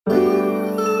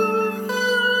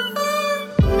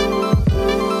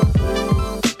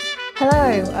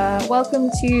Welcome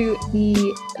to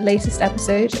the latest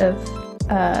episode of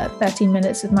 13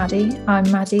 Minutes with Maddi. I'm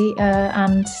Maddi,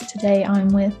 and today I'm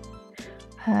with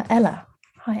Ella.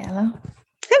 Hi, Ella.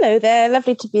 Hello there.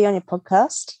 Lovely to be on your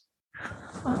podcast.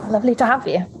 Oh, lovely to have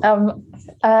you.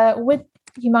 Would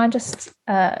you mind just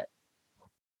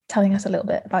telling us a little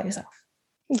bit about yourself?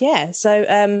 Yeah.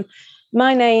 So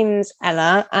my name's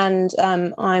Ella, and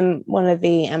I'm one of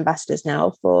the ambassadors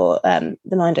now for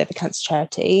the Mind Over Cancer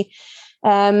charity.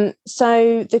 So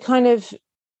the kind of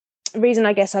reason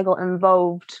I guess I got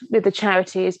involved with the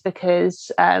charity is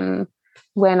because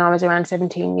when I was around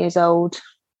 17 years old,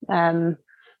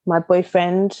 my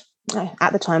boyfriend,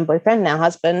 at the time boyfriend, now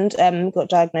husband, got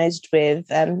diagnosed with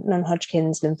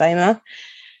non-Hodgkin's lymphoma.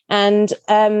 And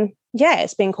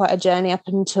it's been quite a journey up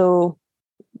until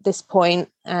this point,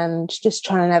 and just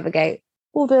trying to navigate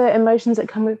all the emotions that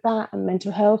come with that, and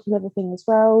mental health and everything as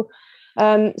well.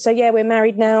 We're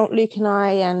married now, Luke and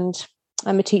I, and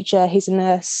I'm a teacher, he's a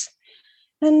nurse.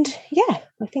 And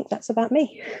I think that's about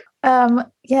me.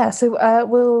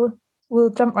 So we'll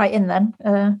jump right in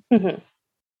then,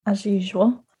 as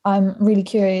usual. I'm really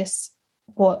curious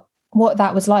what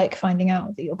that was like, finding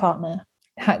out that your partner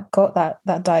had got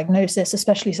that diagnosis,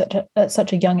 especially at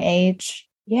such a young age.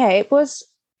 Yeah, it was.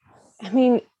 I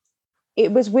mean,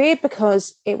 it was weird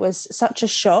because it was such a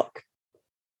shock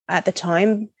at the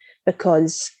time,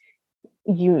 because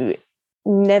you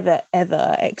never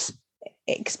ever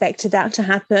expected that to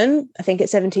happen. I think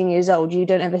at 17 years old, you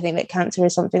don't ever think that cancer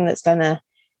is something that's going to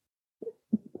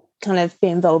kind of be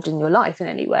involved in your life in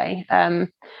any way.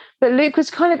 But Luke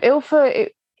was kind of ill for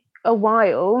a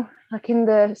while, like in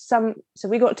the summer. So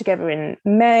we got together in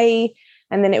May,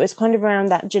 and then it was kind of around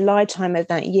that July time of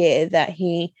that year that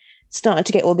he started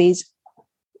to get all these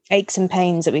aches and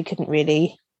pains that we couldn't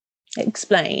really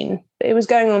explain. But it was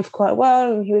going on for quite a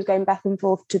while, and he was going back and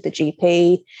forth to the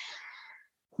GP,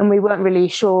 and we weren't really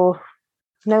sure.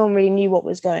 No one really knew what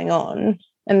was going on.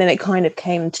 And then it kind of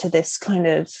came to this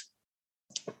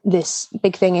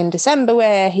big thing in December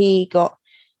where he got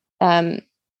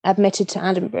admitted to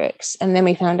Addenbrooke's, and then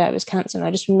we found out it was cancer. And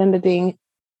I just remember being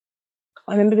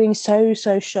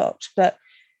so shocked. But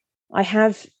I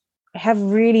have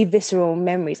really visceral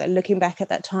memories. Like, looking back at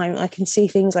that time, I can see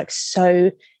things like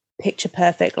so picture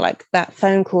perfect, like that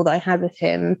phone call that I had with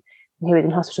him when he was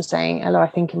in hospital saying, "Ella, I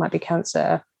think it might be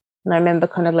cancer." And I remember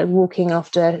kind of like walking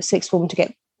after sixth form to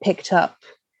get picked up,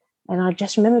 and I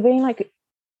just remember being like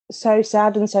so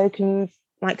sad and so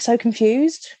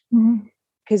confused,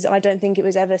 because I don't think it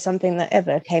was ever something that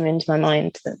ever came into my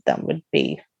mind that would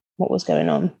be what was going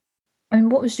on. I mean,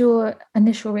 what was your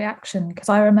initial reaction? Because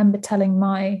I remember telling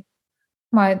my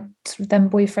sort of then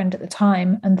boyfriend at the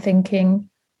time and thinking,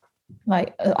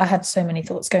 like, I had so many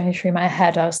thoughts going through my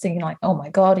head. I was thinking like, oh my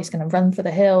God, he's going to run for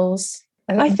the hills.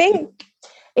 I think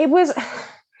it was,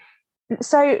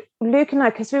 so Luke and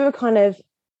I, because we were kind of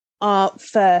our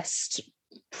first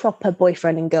proper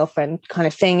boyfriend and girlfriend kind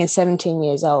of thing is 17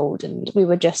 years old, and we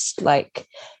were just like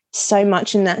so much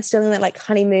still in that like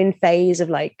honeymoon phase of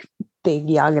like being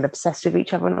young and obsessed with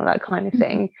each other and all that kind of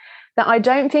thing, that I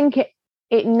don't think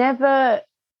it never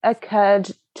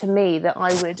occurred to me that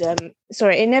I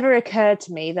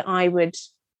would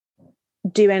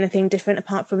do anything different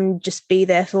apart from just be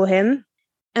there for him.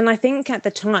 And I think at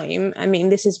the time, I mean,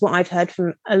 this is what I've heard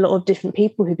from a lot of different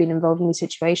people who've been involved in these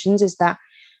situations, is that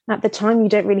at the time you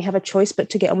don't really have a choice but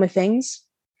to get on with things.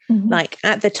 Like,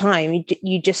 at the time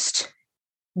you just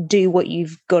do what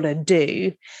you've got to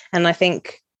do. And I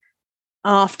think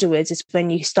afterwards is when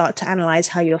you start to analyze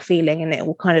how you're feeling, and it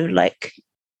will kind of like,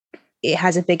 it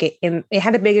had a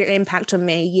bigger impact on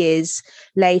me years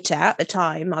later. At the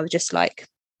time I was just like,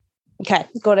 okay,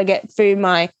 got to get through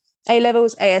my A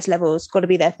levels, AS levels, got to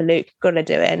be there for Luke, got to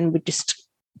do it. And we just,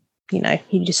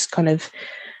 he just kind of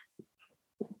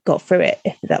got through it,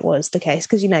 if that was the case,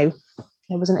 because there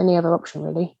wasn't any other option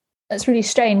really. It's really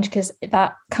strange, because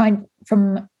that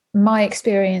from my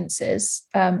experiences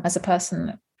as a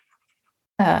person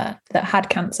that had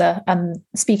cancer and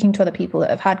speaking to other people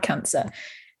that have had cancer,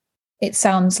 it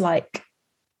sounds like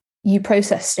you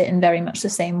processed it in very much the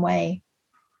same way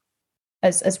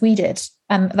as we did,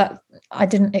 and that I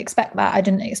didn't expect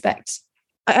that.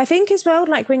 I think as well,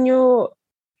 like when you're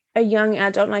a young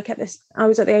adult, like I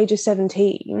was at the age of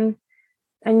 17,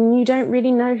 and you don't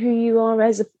really know who you are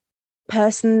as a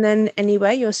person then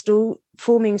anyway. You're still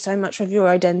forming so much of your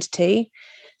identity.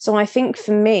 So I think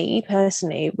for me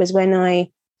personally was when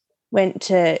I went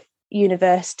to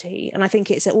university, and I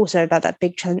think it's also about that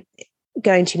big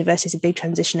going to university is a big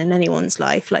transition in anyone's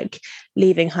life, like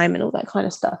leaving home and all that kind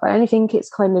of stuff. I only think it's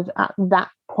kind of at that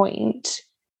point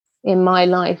in my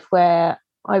life where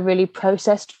I really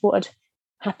processed what had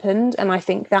happened. And I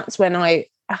think that's when I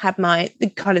had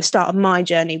the kind of start of my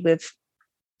journey with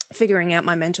figuring out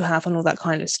my mental health and all that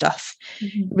kind of stuff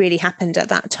really happened at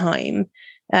that time.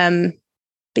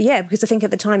 But yeah, because I think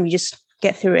at the time you just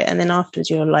get through it, and then afterwards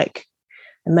you're like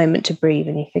a moment to breathe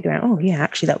and you figure out, oh yeah,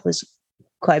 actually that was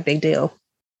quite a big deal.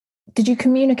 Did you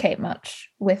communicate much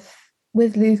with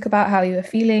Luke about how you were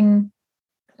feeling?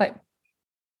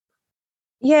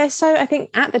 Yeah, so I think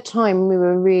at the time we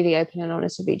were really open and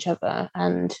honest with each other,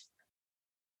 and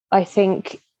I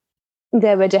think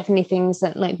there were definitely things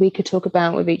that like we could talk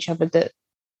about with each other that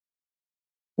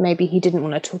maybe he didn't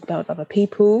want to talk about with other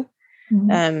people,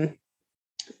 and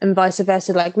vice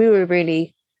versa. Like we were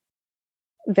really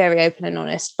very open and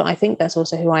honest, but I think that's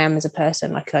also who I am as a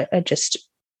person. Like I just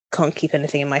can't keep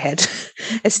anything in my head.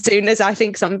 As soon as I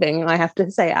think something, I have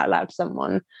to say it out loud to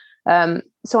someone.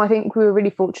 So I think we were really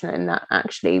fortunate in that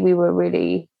actually we were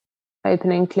really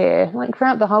open and clear like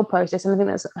throughout the whole process, and I think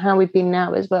that's how we've been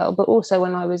now as well, but also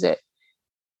when I was at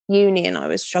uni and I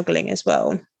was struggling as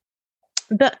well.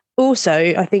 But also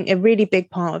I think a really big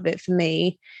part of it for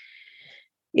me,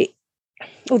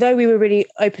 although we were really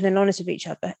open and honest with each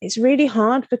other, it's really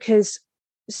hard because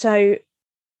so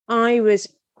I was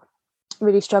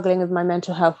really struggling with my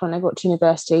mental health when I got to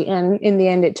university, and in the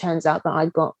end it turns out that I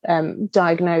got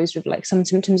diagnosed with like some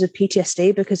symptoms of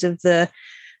PTSD because of the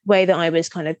way that I was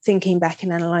kind of thinking back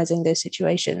and analysing those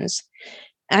situations.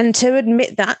 And to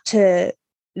admit that to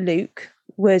Luke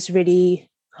was really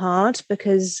hard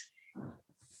because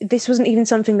this wasn't even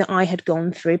something that I had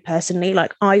gone through personally.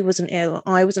 Like I wasn't ill,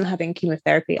 I wasn't having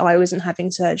chemotherapy, I wasn't having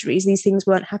surgeries, these things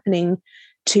weren't happening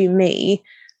to me,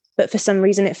 but for some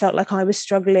reason it felt like I was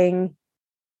struggling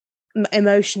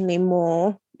emotionally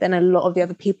more than a lot of the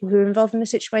other people who were involved in the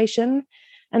situation.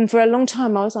 And for a long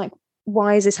time I was like,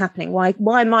 why is this happening?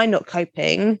 Why am I not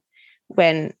coping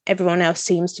when everyone else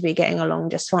seems to be getting along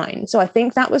just fine? So I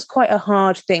think that was quite a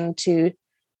hard thing to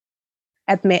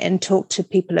admit and talk to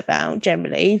people about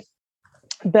generally.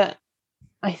 But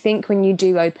I think when you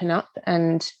do open up,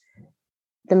 and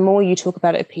the more you talk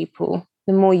about it with people,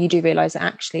 the more you do realize that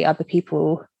actually other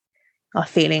people are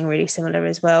feeling really similar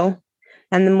as well.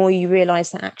 And the more you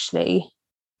realize that actually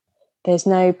there's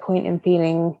no point in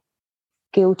feeling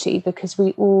guilty because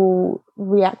we all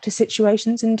react to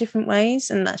situations in different ways.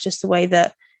 And that's just the way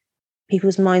that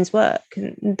people's minds work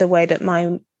and the way that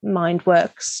my mind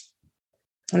works.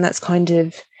 And that's kind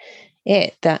of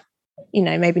it, that, you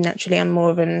know, maybe naturally I'm more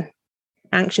of an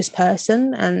anxious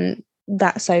person, and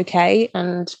that's okay.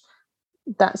 And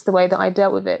that's the way that I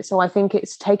dealt with it. So I think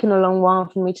it's taken a long while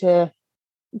for me to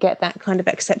get that kind of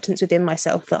acceptance within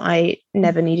myself that I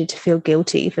never needed to feel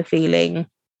guilty for feeling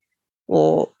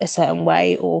or a certain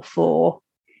way, or for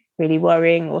really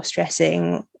worrying or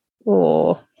stressing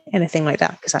or anything like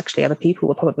that, because actually other people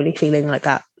were probably feeling like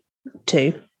that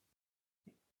too.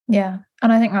 Yeah.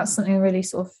 And I think that's something really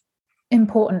sort of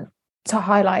important to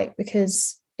highlight,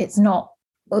 because it's not,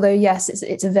 although yes,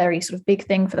 it's a very sort of big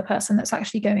thing for the person that's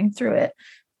actually going through it,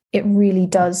 it really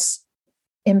does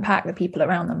impact the people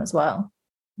around them as well.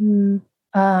 And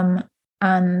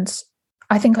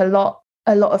I think a lot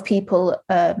of people,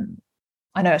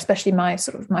 I know especially my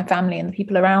family and the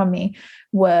people around me,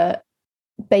 were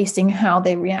basing how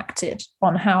they reacted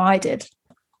on how I did.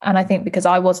 And I think because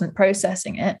I wasn't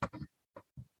processing it,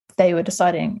 they were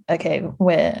deciding, okay,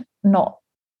 we're not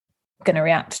going to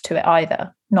react to it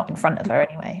either, not in front of her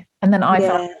anyway. And then I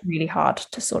found it really hard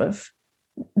to sort of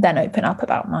then open up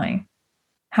about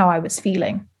how I was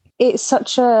feeling.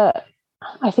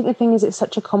 I think the thing is, it's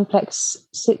such a complex,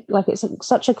 like it's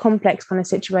such a complex kind of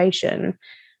situation.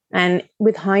 And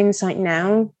with hindsight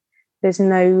now, there's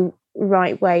no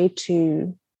right way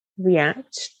to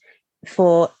react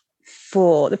for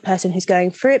the person who's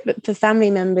going through it, but for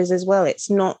family members as well. It's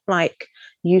not like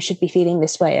you should be feeling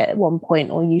this way at one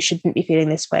point, or you shouldn't be feeling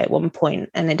this way at one point.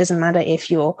 And it doesn't matter if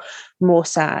you're more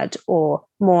sad or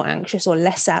more anxious, or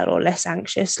less sad or less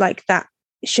anxious. Like that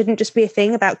shouldn't just be a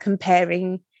thing about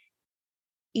comparing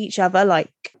each other.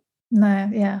 Like, no,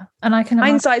 yeah. And I can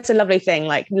hindsight's a lovely thing,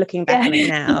 like looking back on it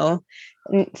now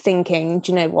and thinking,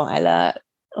 do you know what, Ella,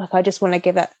 like I just want to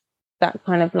give that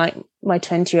kind of like my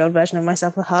 20-year-old version of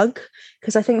myself a hug,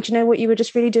 because I think, do you know what, you were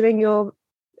just really doing your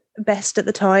best at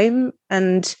the time,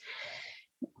 and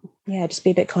yeah, just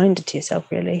be a bit kinder to yourself,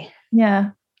 really.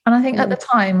 Yeah. And I think at the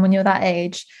time when you're that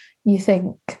age, you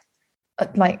think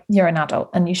like you're an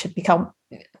adult and you should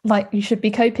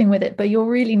be coping with it, but you're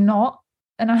really not.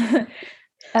 And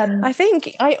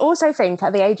I also think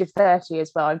at the age of 30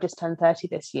 as well, I've just turned 30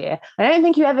 this year. I don't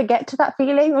think you ever get to that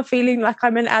feeling of feeling like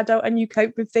I'm an adult and you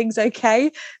cope with things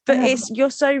okay. But you're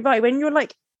so right. When you're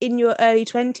like in your early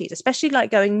 20s, especially like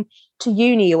going to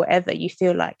uni or whatever, you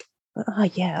feel like, oh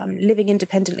yeah, I'm living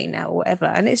independently now or whatever.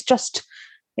 And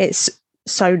it's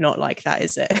so not like that,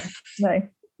 is it? No,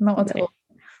 not at all.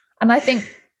 And I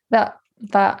think that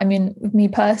I mean, with me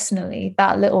personally,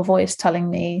 that little voice telling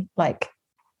me like,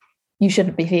 you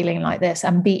shouldn't be feeling like this,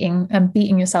 and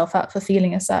beating yourself up for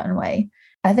feeling a certain way,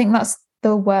 I think that's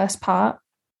the worst part.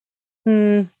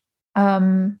 And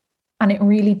it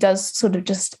really does sort of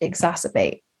just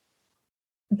exacerbate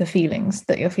the feelings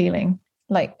that you're feeling,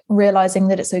 like realizing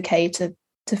that it's okay to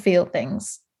feel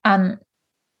things. And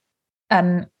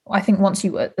I think once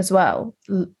you as well,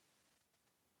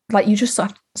 like you just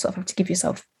sort of have to give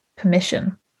yourself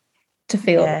permission to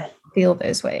feel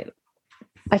those ways.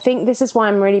 I think this is why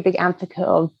I'm a really big advocate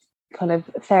of kind of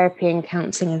therapy and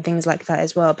counselling and things like that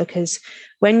as well, because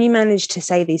when you manage to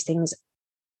say these things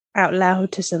out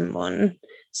loud to someone,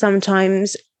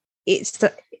 sometimes it's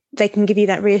that they can give you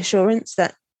that reassurance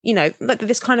that, you know, like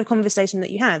this kind of conversation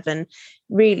that you have. And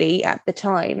really at the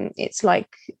time, it's like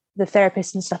the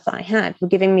therapist and stuff that I had were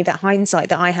giving me that hindsight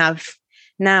that I have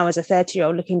now as a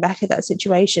 30-year-old looking back at that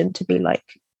situation to be like,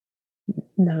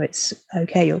 no, it's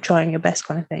okay, you're trying your best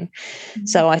kind of thing.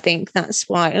 So I think that's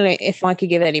why, if I could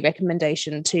give any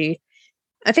recommendation to,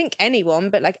 I think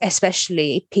anyone, but like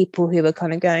especially people who are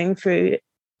kind of going through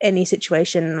any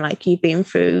situation like you've been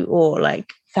through, or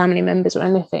like family members or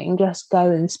anything, just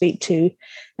go and speak to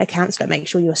a counsellor. Make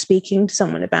sure you're speaking to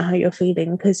someone about how you're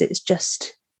feeling, because it's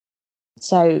just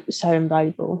so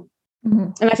invaluable.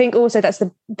 And I think also that's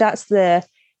the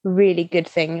really good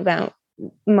thing about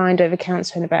Mind Over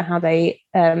Counselling, about how they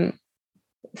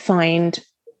find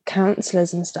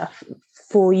counsellors and stuff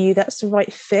for you that's the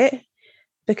right fit,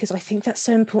 because I think that's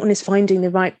so important, is finding the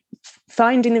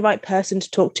right person to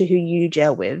talk to who you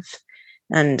gel with.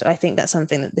 And I think that's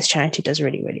something that this charity does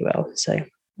really, really well. So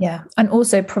yeah, and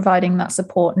also providing that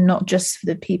support, not just for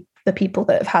the people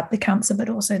that have had the cancer, but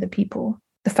also the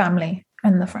family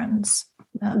and the friends.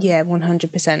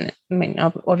 100%. I mean,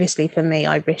 obviously for me,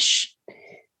 I wish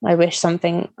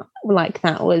something like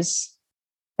that was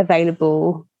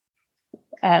available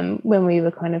when we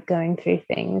were kind of going through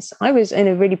things. I was in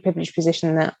a really privileged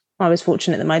position that I was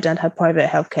fortunate that my dad had private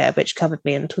healthcare, which covered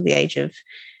me until the age of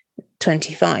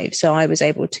 25. So I was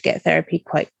able to get therapy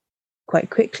quite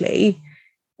quickly.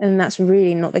 And that's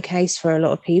really not the case for a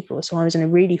lot of people. So I was in a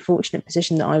really fortunate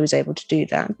position that I was able to do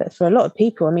that. But for a lot of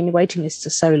people, I mean, the waiting lists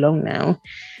are so long now.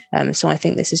 So I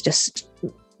think this is just,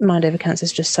 Mind Over Cancer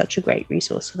is just such a great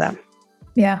resource for that.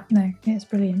 Yeah, no, it's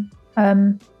brilliant.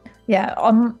 Yeah,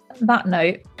 on that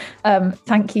note,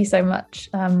 thank you so much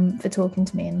for talking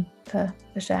to me and for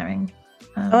sharing.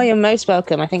 You're most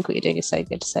welcome. I think what you're doing is so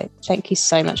good. So thank you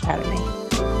so much for having me.